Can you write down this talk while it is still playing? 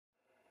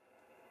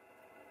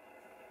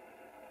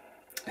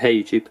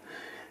Hey YouTube.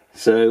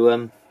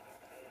 So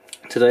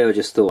today I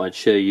just thought I'd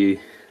show you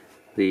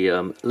the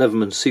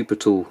Leatherman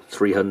Supertool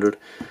 300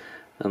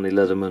 and the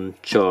Leatherman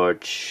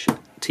Charge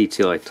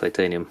TTI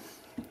titanium.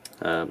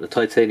 The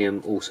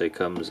titanium also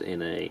comes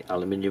in a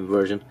aluminium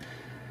version,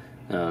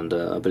 and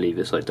I believe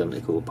it's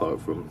identical apart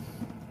from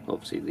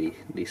obviously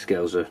the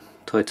scales are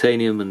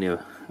titanium and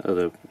the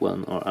other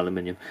one are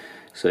aluminium,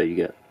 so you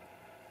get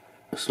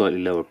a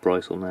slightly lower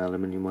price on the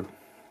aluminium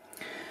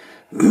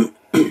one.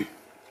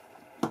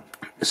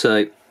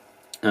 So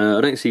I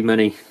don't see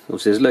many,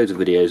 obviously there's loads of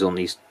videos on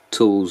these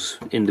tools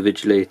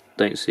individually,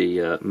 don't see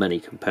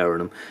many comparing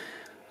them,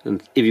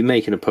 and if you're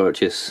making a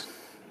purchase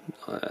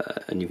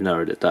and you've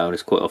narrowed it down,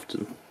 it's quite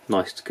often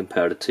nice to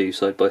compare the two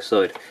side by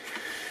side.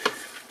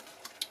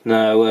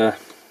 Now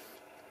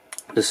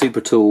the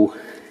Supertool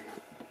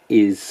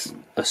is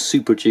a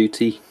super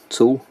duty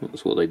tool,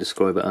 that's what they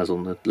describe it as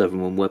on the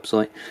Leatherman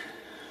website,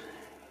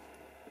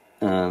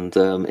 and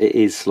it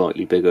is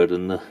slightly bigger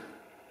than the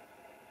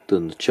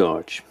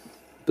Charge,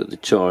 but the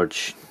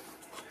Charge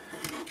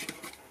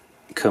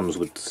comes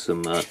with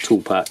some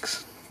tool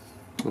packs,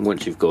 and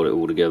once you've got it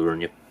all together in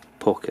your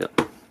pocket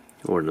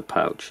or in the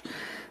pouch,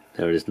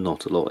 there is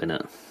not a lot in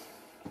it.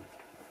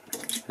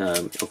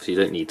 Obviously you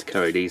don't need to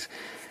carry these,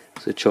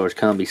 so the Charge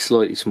can be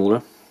slightly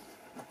smaller.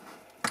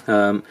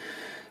 So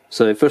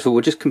first of all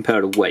we'll just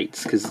compare the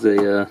weights, because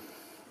the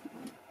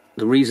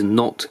reason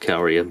not to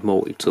carry a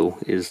multi-tool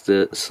is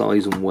the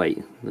size and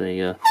weight.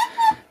 They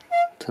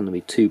tend to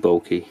be too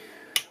bulky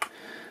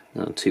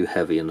and too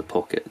heavy in the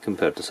pocket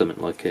compared to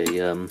something like a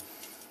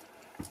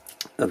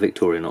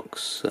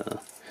Victorinox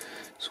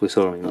Swiss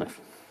Army knife.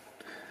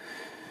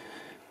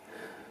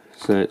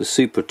 So the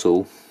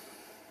Supertool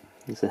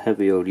is a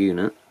heavy old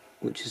unit,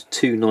 which is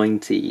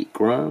 290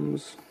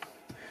 grams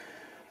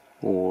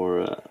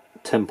or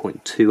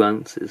 10.2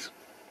 ounces.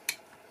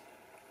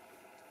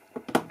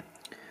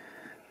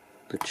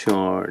 The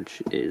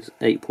Charge is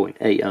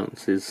 8.8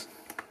 ounces.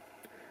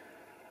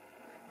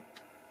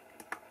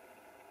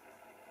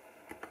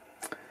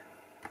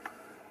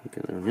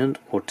 Get there in the end,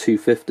 or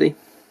 250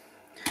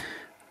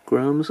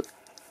 grams,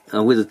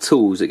 and with the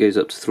tools it goes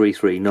up to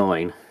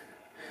 339,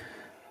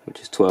 which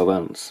is 12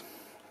 ounce.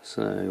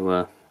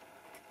 So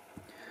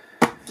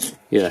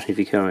yeah, if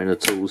you're carrying the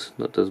tools,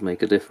 that does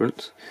make a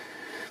difference.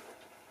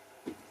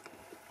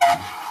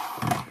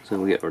 So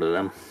we'll get rid of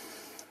them.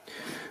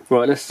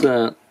 Right, let's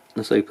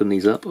open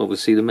these up.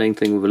 Obviously the main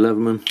thing with a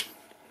Leatherman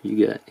you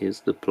get is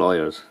the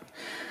pliers,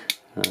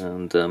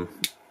 and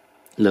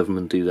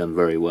Leatherman do them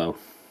very well.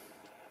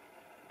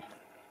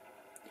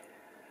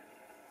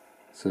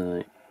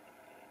 So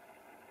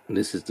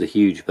this is the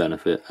huge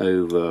benefit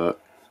over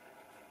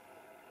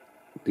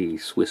the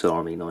Swiss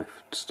Army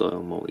knife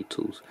style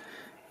multi-tools.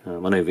 I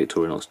know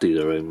Victorinox do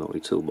their own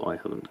multi-tool, but I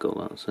haven't got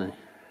that, so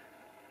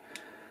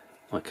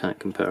I can't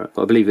compare it.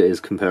 But I believe it is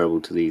comparable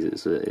to these.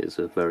 It's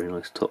a very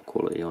nice top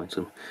quality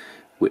item,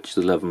 which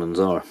the Leathermans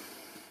are.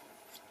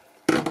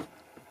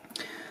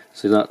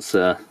 So that's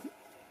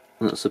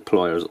the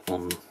pliers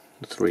on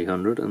the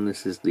 300, and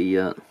this is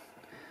the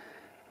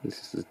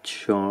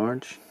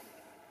Charge.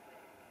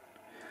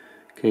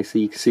 Okay, so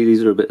you can see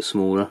these are a bit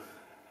smaller,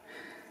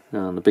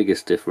 and the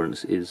biggest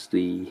difference is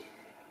the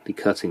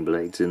cutting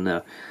blades in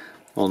there.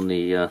 On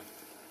the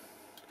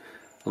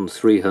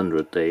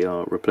 300 they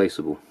are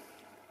replaceable,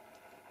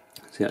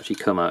 so they actually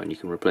come out and you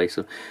can replace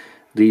them.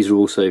 These are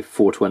also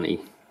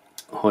 420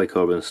 high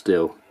carbon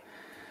steel.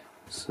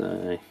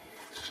 So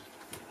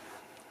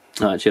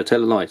actually I'll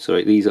tell a lie,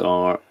 sorry, these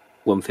are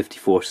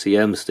 154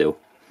 cm steel,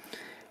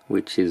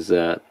 which is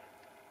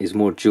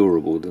more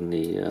durable than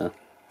the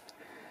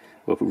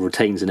well, it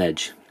retains an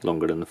edge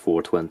longer than the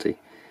 420.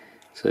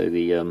 So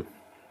the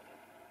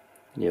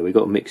yeah, we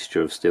got a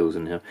mixture of steels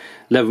in here.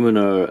 Leatherman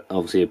are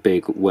obviously a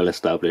big,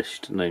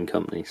 well-established, known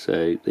company,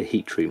 so the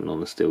heat treatment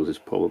on the steels is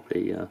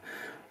probably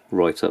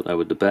right up there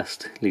with the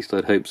best. At least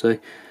I'd hope so.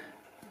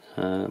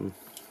 So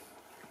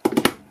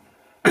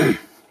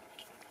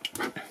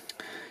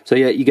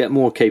yeah, you get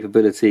more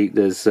capability.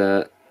 There's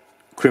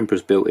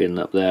crimpers built in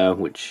up there,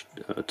 which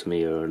to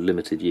me are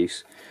limited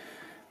use.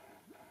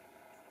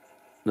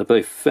 They're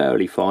both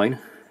fairly fine.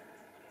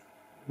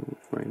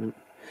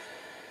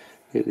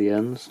 Hit the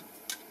ends.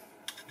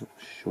 Not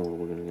sure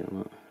we're going to get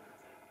that.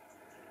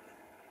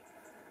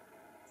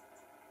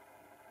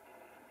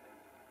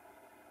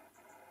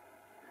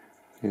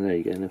 Yeah, there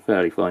you go. They're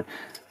fairly fine.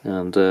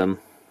 And the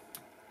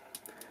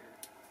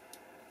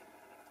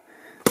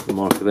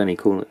mark of any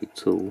quality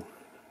tool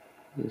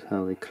is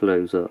how they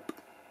close up.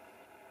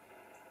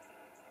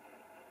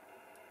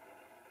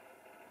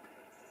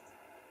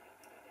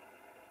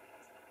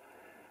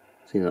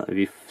 See that? If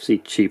you see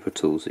cheaper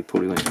tools, they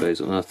probably won't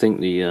close up. And I think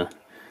the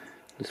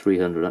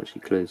 300 actually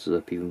closes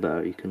up even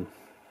better. You can,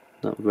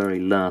 that very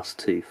last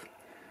tooth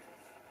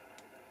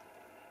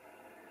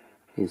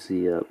is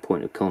the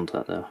point of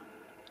contact there.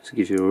 So it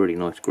gives you a really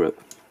nice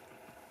grip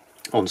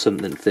on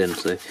something thin.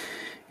 So if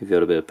you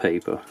had a bit of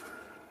paper,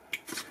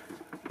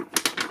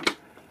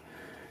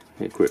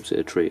 it grips it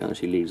a treat. It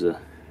actually leaves a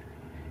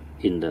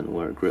indent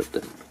where it gripped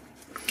it.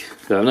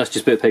 that's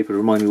just a bit of paper to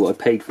remind me what I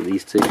paid for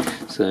these two.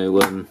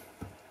 So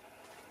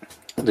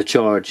the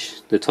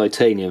Charge, the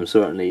titanium,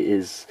 certainly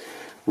is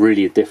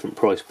really a different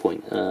price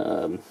point.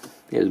 At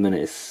the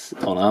minute it's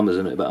on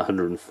Amazon at about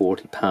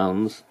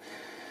 £140,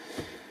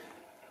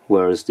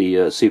 whereas the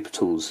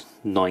Supertool's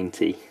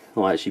 90.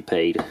 I actually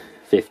paid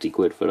 50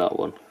 quid for that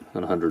one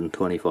and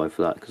 125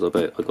 for that because I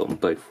got them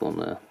both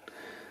on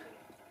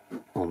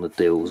the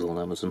deals on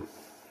Amazon.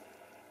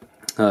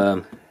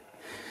 So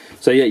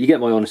yeah, you get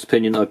my honest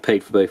opinion. I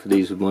paid for both of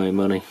these with my own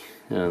money,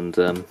 and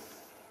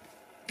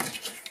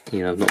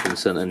you know, I've not been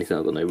sent anything.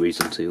 I've got no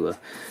reason to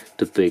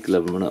big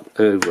Leatherman up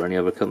over any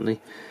other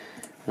company,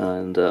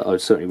 and I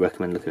would certainly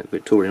recommend looking at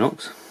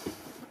Victorinox.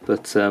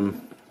 But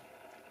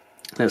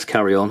let's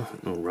carry on.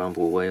 I'll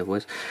ramble away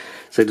otherwise.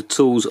 So the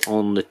tools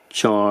on the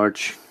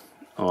Charge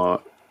are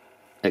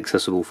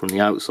accessible from the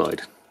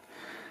outside,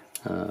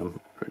 or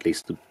at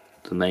least the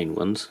main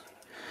ones,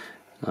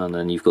 and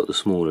then you've got the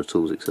smaller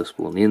tools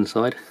accessible on the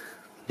inside.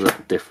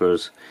 That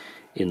differs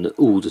in that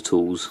all the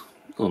tools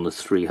on the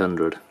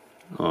 300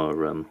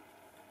 are in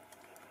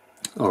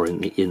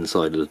the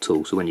inside of the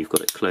tool, so when you've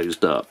got it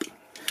closed up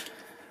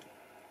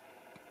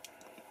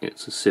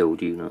it's a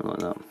sealed unit like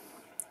that,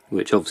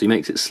 which obviously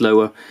makes it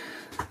slower.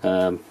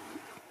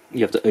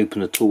 You have to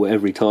open the tool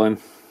every time,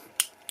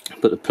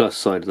 but the plus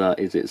side of that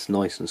is it's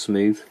nice and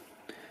smooth.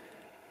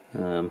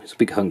 It's a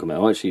big hunk of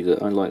metal. Actually,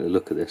 I like the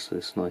look of this.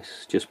 It's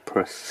nice, just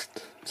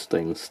pressed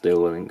stainless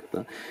steel, I think.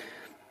 But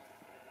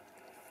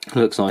it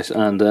looks nice,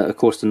 and of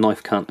course the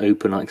knife can't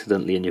open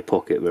accidentally in your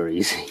pocket very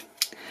easy.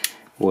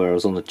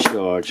 Whereas on the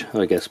Charge,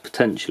 I guess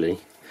potentially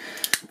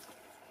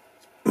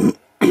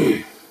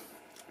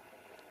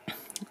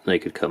they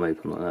could come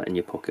open like that in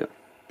your pocket.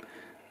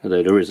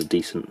 Although there is a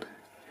decent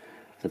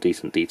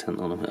detent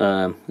on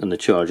them, and the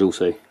Charge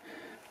also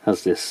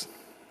has this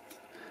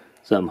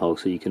thumb hole,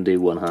 so you can do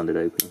one-handed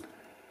opening.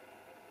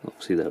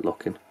 Obviously they're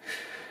locking.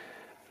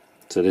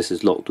 So this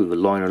is locked with a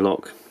liner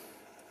lock,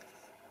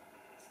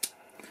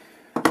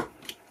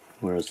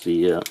 whereas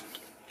the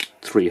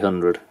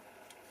 300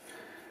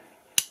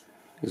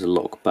 is a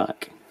lock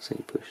back, so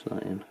you push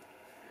that in.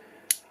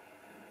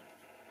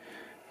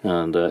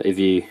 And if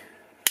you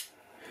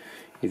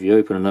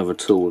open another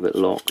tool with it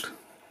locked,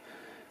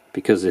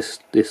 because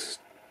this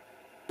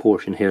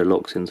portion here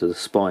locks into the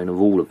spine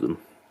of all of them,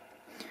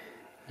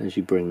 as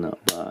you bring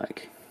that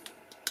back,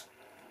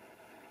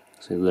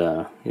 so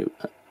there, it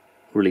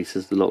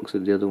releases the lock so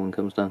the other one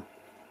comes down.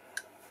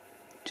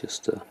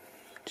 Just the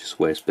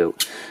way it's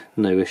built,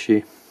 no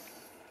issue.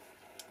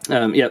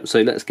 Yep,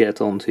 so let's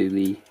get onto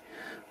the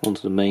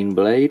main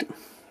blade.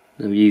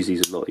 I've used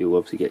these a lot. You'll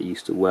obviously get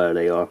used to where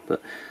they are,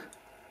 but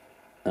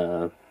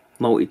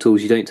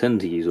multi-tools you don't tend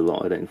to use a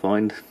lot, I don't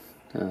find.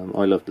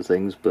 I love the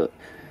things, but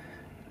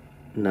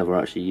never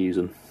actually use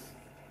them.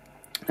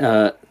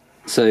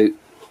 So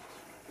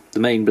the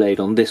main blade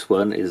on this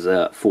one is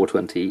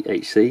 420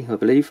 HC, I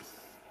believe,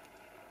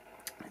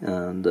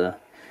 and that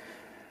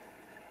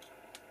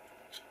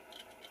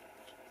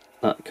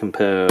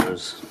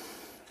compares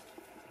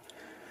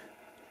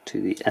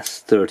to the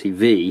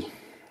S30V,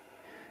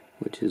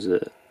 which is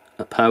a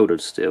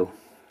powdered steel.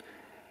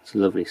 It's a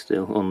lovely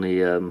steel on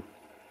the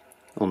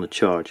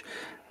Charge.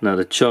 Now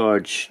the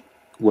Charge,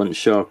 once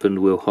sharpened,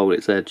 will hold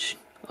its edge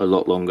a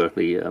lot longer.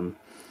 The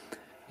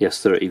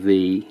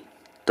S30V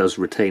does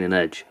retain an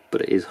edge,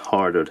 but it is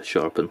harder to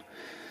sharpen.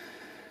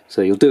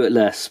 So you'll do it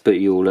less, but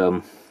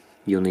you'll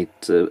need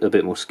a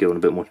bit more skill and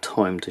a bit more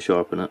time to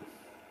sharpen it.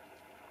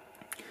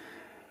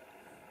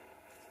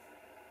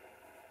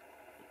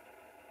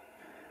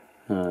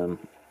 And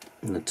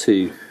the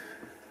two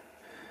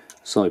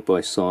side by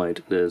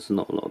side, there's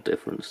not a lot of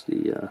difference.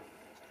 The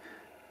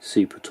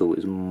Supertool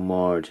is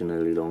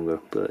marginally longer,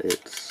 but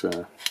it's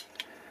there's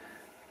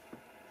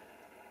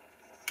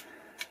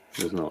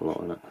not a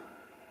lot in it.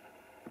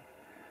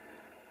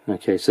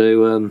 Okay,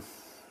 so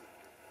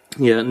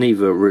yeah,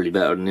 neither are really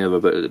better than the other,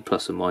 but the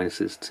plus and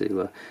minuses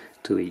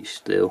to each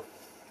still.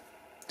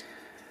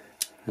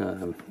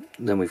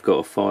 Then we've got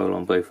a file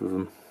on both of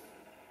them.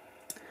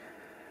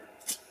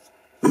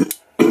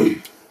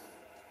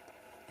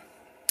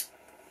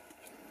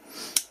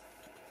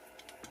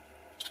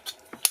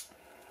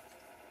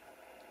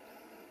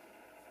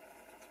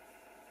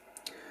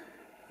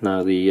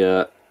 Now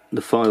the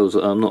files,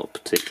 I'm not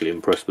particularly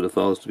impressed with the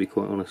files, to be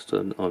quite honest.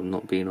 I've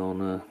not been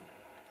on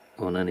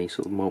any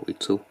sort of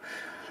multi-tool,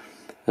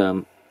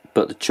 but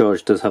the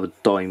Charge does have a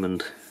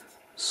diamond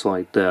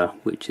side there,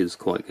 which is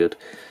quite good.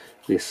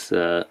 This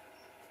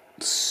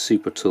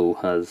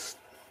Supertool has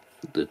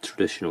the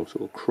traditional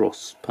sort of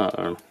cross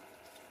pattern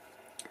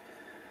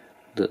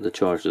that the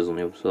Charge does on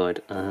the other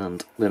side,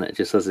 and then it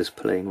just has this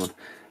plain one,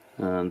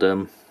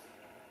 and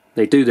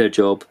they do their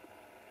job,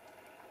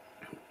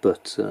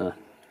 but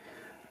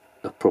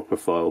a proper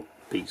file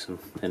beats them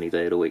any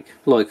day of the week.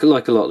 Like a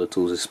lot of the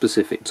tools, a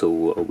specific tool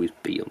will always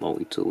beat a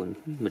multi-tool in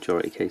the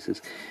majority of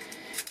cases,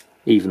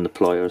 even the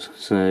pliers.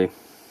 So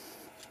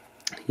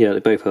yeah, they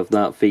both have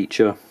that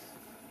feature.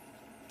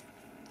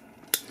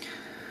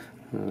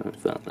 In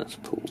fact, let's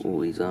pull all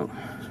these out.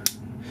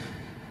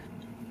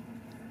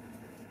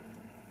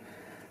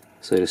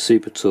 So the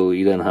Supertool,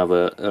 you then have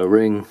a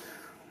ring,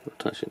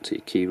 attach it to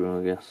your key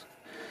ring, I guess.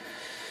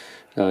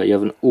 You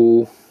have an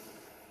awl.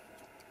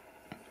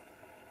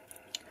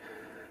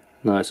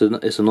 No, it's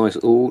a nice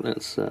awl.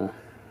 Let's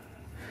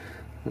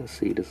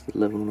see, does the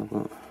Leatherman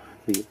have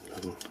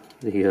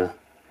that?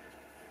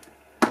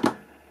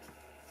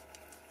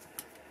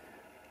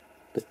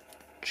 The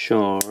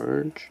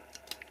charge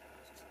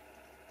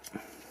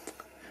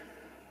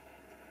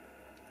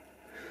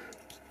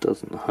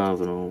doesn't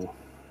have an awl.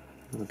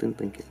 I didn't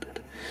think it did.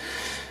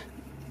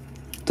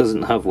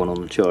 Doesn't have one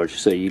on the charge,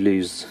 so you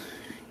lose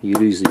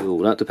the awl.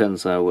 That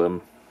depends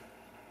how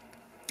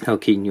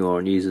keen you are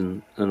on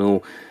using an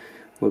awl,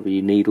 whether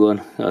you need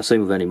one.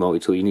 Same with any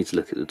multi-tool, you need to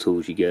look at the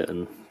tools you get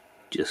and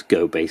just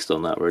go based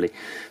on that, really.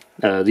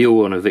 The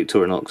awl on a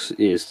Victorinox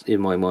is,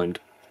 in my mind,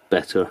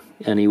 better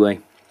anyway.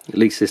 At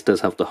least this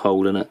does have the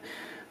hole in it,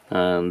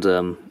 and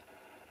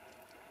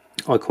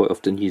I quite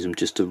often use them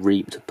just to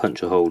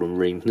punch a hole and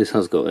ream. This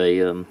has got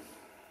a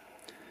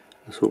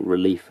sort of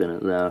relief in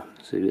it there,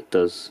 so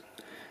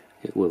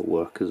it will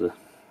work as a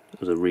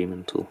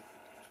reaming tool.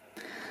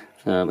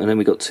 And then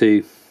we got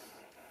two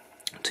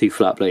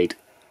flat blade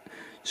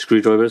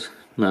screwdrivers.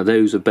 Now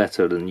those are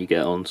better than you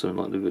get on something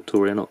like the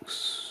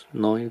Victorinox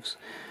knives,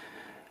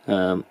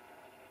 because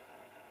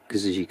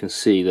as you can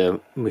see, they're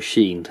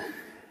machined,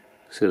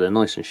 so they're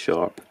nice and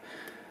sharp.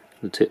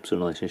 The tips are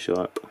nice and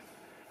sharp.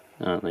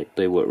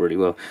 They work really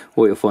well.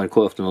 What you'll find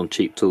quite often on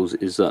cheap tools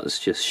is that it's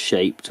just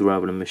shaped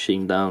rather than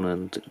machined down,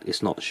 and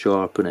it's not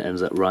sharp, and it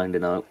ends up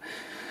rounding out,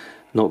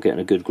 not getting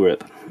a good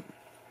grip.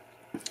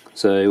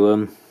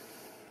 So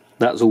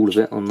that's all of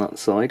it on that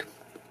side.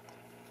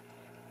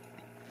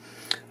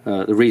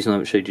 The reason I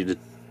haven't showed you the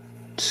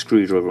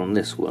screwdriver on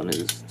this one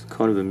is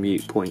kind of a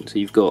moot point. So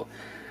you've got,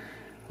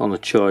 on the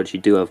charge, you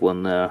do have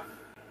one there,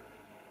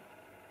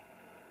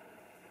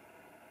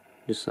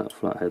 just that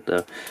flathead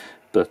there,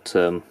 but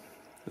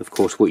of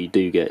course what you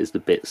do get is the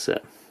bit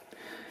set,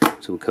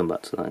 so we'll come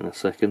back to that in a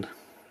second.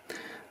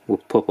 We'll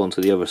pop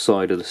onto the other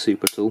side of the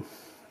Supertool.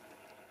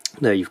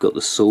 There you've got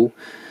the saw.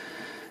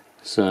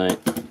 So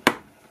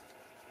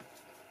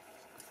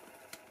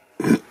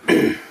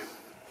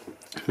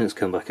let's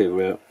come back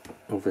over here.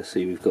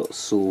 Obviously we've got a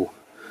saw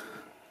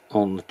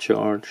on the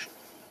charge,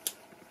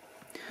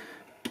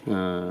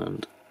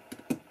 and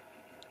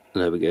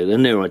there we go, they're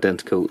near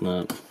identical.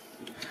 Now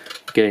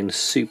again, the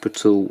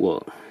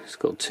Supertool, it's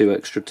got 2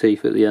 extra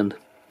teeth at the end.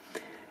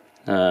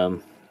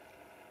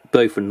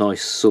 Both are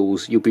nice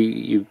saws. You'd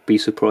be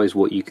surprised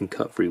what you can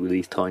cut through with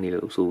these tiny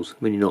little saws.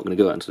 I mean, you're not going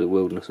to go out into the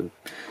wilderness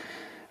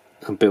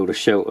and build a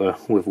shelter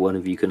with one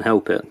if you can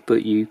help it,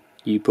 but you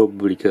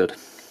probably could.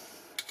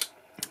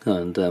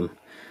 And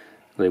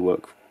they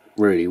work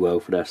really well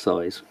for their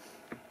size.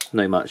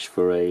 No match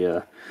for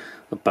a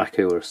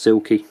backhoe or a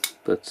silky,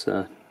 but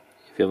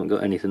if you haven't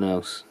got anything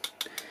else,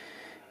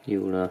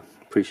 you'll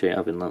appreciate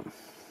having that.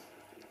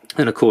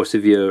 And of course,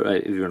 if you're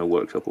in a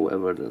workshop or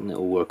whatever, then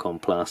it'll work on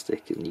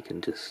plastic, and you can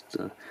just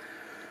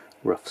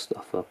rough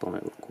stuff up on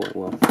it quite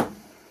well.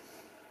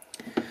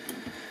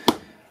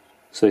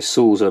 So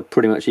saws are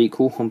pretty much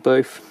equal on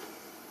both,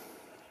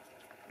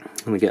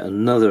 and we get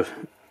another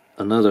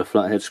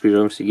flathead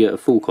screwdriver. So you get a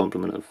full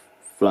complement of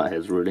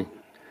flatheads really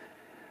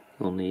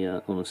on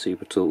the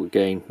Supertool.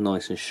 Again,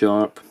 nice and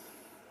sharp.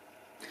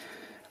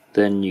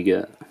 Then you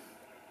get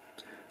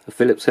a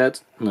Phillips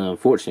head. Now,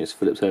 unfortunately, it's a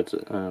Phillips head,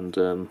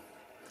 and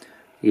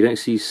you don't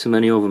see so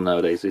many of them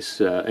nowadays. It's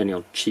only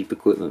on cheap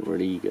equipment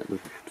really you get the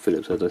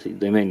Phillips head. I think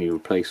they mainly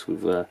replace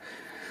with a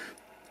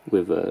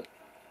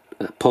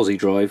posi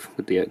drive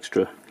with the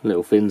extra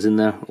little fins in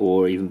there,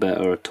 or even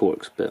better, a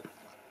Torx bit.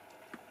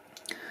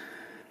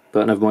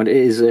 But never mind, it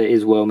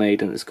is well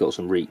made, and it's got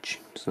some reach,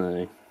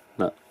 so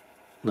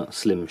that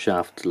slim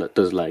shaft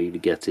does allow you to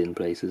get in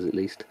places at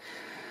least.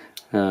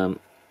 Then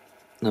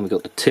we've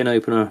got the tin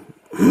opener,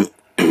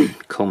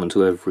 common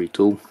to every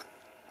tool.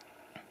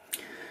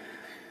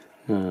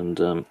 And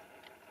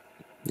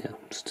yeah,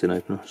 it's a tin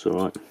opener, it's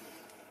alright.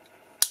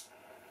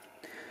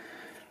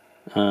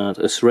 And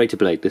a serrated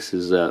blade. This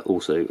is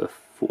also a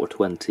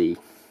 420,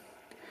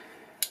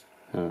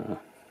 a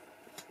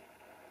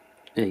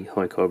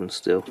high carbon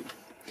steel,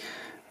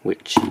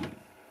 which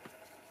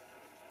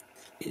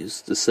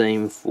is the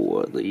same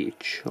for the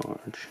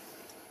charge.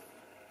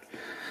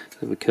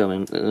 So we come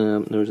in,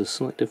 there is a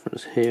slight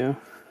difference here.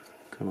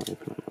 Can I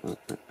open it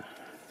like that?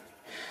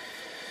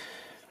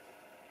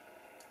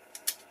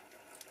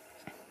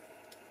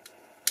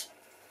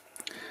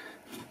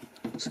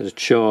 So the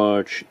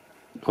charge,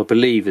 I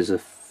believe, is a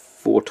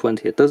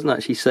 420. It doesn't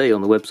actually say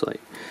on the website,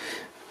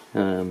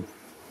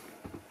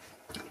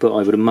 but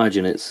I would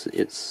imagine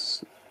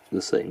it's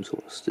the same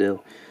sort of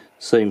steel,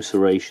 same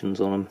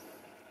serrations on them,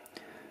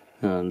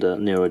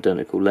 and near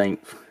identical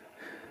length.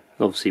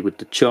 Obviously, with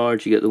the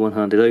charge, you get the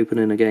one-handed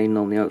opening again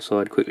on the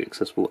outside, quickly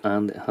accessible,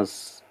 and it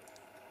has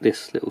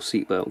this little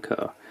seatbelt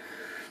cutter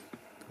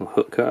or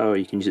hook cutter. Or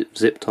you can use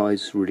zip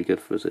ties. Really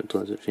good for zip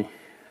ties actually,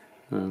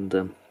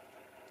 and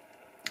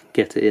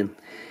get it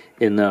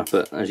in there.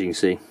 But as you can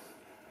see,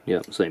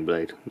 yeah, same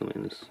blade. I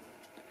mean,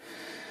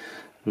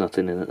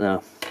 nothing in it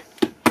now.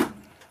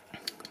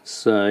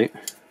 So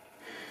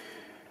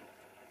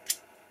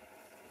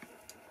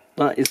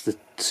that is the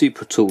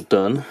Supertool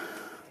done,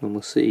 and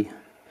we'll see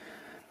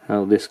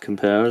how this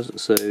compares.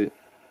 So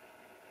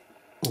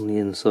on the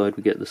inside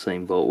we get the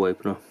same bottle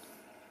opener,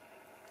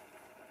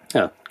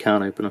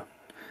 can opener.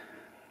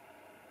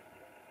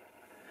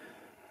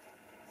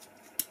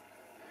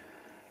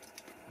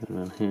 And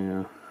then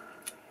here,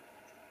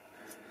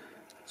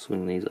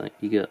 swing these out,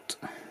 you get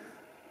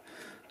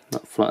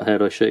that flat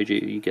head I showed you,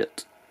 you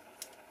get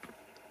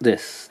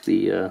this.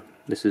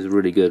 This is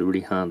really good,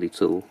 really handy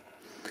tool.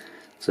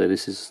 So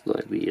this is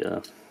like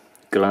the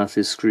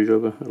glasses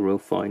screwdriver, a real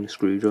fine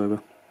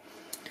screwdriver,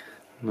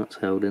 and that's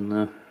held in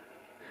there.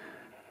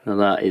 Now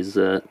that is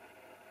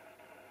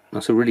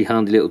that's a really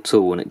handy little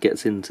tool when it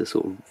gets into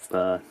sort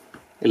of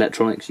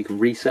electronics. You can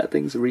reset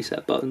things,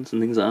 reset buttons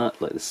and things like that,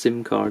 like the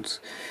SIM cards.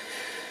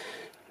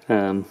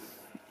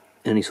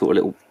 Any sort of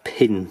little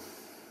pin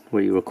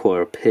where you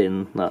require a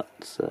pin,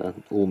 that's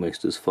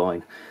almost as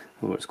fine,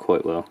 and works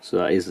quite well. So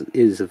that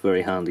is a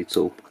very handy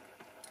tool.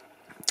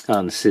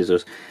 And the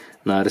scissors.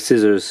 Now the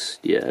scissors,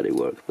 yeah, they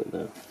work,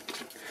 but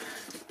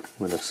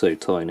when they're so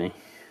tiny.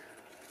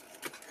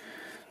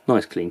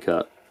 Nice clean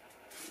cut,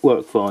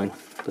 work fine,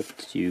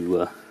 but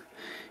you're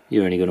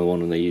only going to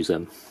want them to use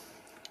them.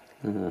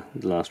 The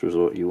last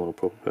resort, you want a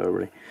proper pair,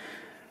 really.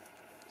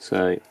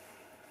 So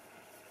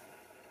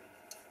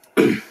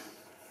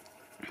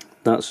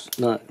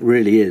that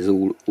really is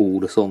all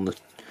that's on the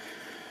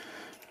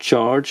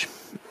charge,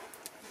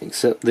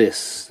 except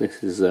this.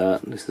 This is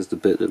the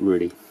bit that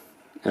really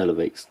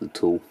elevates the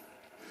tool,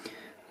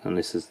 and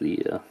this is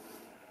the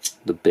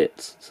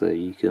bits. So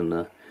you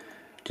can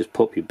just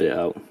pop your bit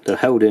out. They're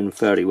held in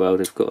fairly well.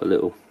 They've got a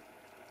little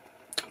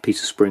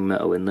piece of spring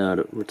metal in there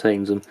that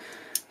retains them,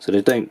 so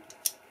they don't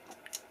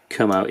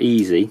come out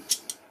easy,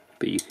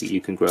 but you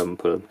can grab and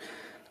put them.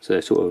 So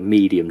sort of a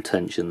medium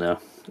tension there.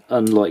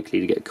 Unlikely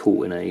to get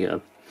caught in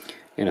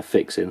a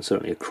fix-in,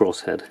 certainly a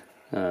crosshead,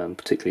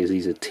 particularly as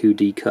these are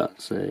 2D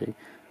cuts. So,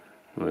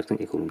 well, I think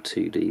they call them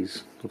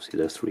 2Ds. Obviously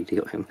they're 3D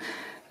on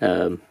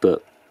him,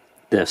 but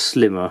they're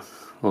slimmer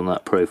on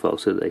that profile,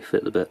 so they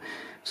fit the bit.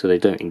 So they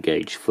don't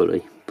engage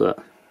fully, but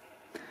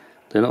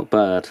they're not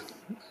bad.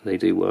 They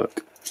do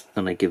work,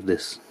 and they give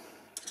this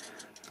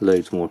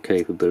loads more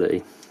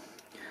capability.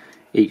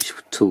 Each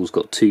tool's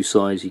got two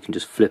sides. You can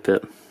just flip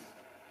it,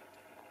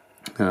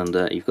 and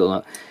you've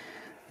got that.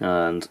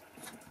 And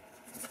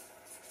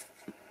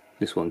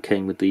this one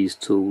came with these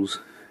tools.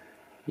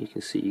 You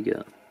can see you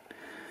get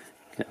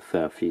a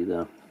fair few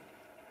there.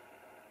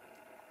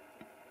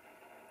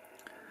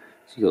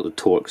 So you got the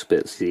Torx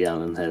bits, the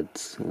Allen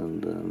heads,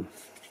 and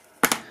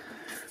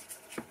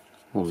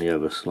on the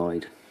other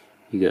slide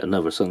you get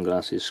another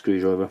sunglasses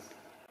screwdriver.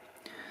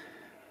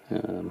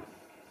 So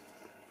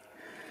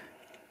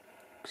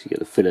you get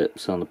the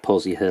Phillips and the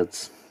Posi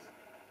heads,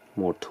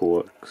 more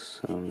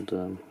Torx,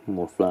 and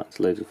more flats,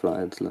 loads of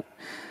flatheads.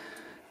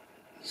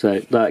 So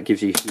that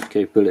gives you huge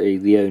capability.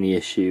 The only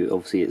issue,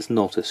 obviously, it's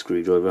not a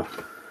screwdriver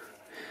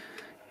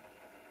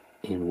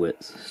in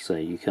width, so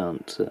you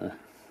can't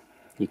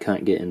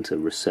get into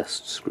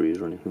recessed screws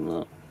or anything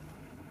like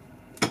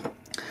that.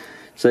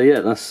 So yeah,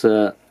 that's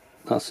the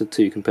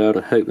two compared.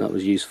 I hope that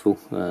was useful.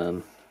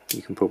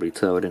 You can probably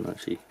tell I didn't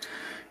actually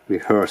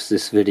rehearse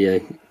this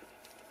video,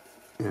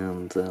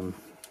 and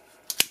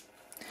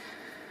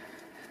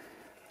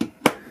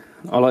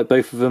I like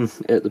both of them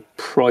at the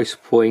price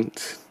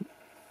point.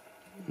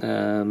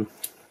 Well,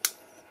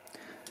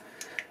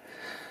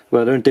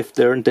 they're in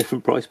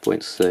different price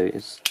points, so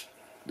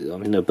I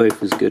mean they're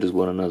both as good as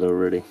one another.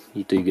 Really,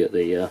 you do get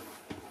the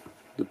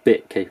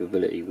bit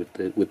capability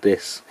with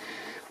this.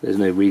 There's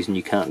no reason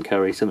you can't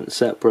carry something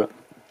separate,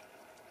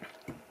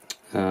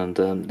 and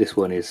this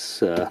one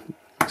is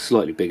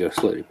slightly bigger,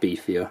 slightly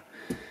beefier,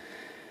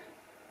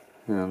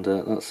 and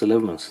that's the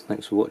Leathermans.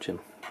 Thanks for watching.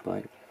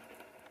 Bye.